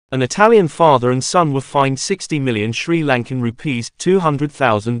An Italian father and son were fined 60 million Sri Lankan rupees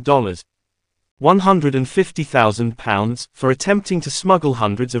 $200,000. £150,000 for attempting to smuggle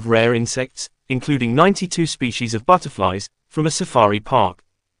hundreds of rare insects, including 92 species of butterflies, from a safari park.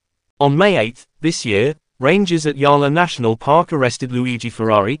 On May 8 this year, rangers at Yala National Park arrested Luigi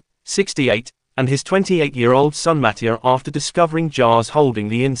Ferrari, 68, and his 28-year-old son Mattia after discovering jars holding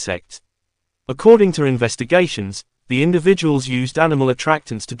the insects. According to investigations, the individuals used animal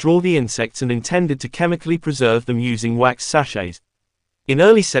attractants to draw the insects and intended to chemically preserve them using wax sachets. In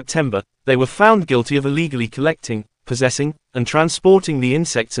early September, they were found guilty of illegally collecting, possessing, and transporting the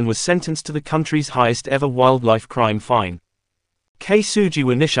insects and was sentenced to the country's highest ever wildlife crime fine. K.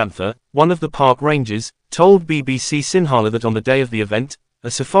 Sujiwa Nishantha, one of the park rangers, told BBC Sinhala that on the day of the event, a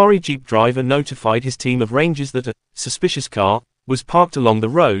safari jeep driver notified his team of rangers that a suspicious car was parked along the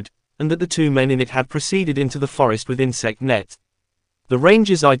road, and that the two men in it had proceeded into the forest with insect nets. The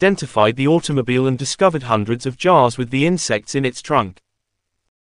rangers identified the automobile and discovered hundreds of jars with the insects in its trunk.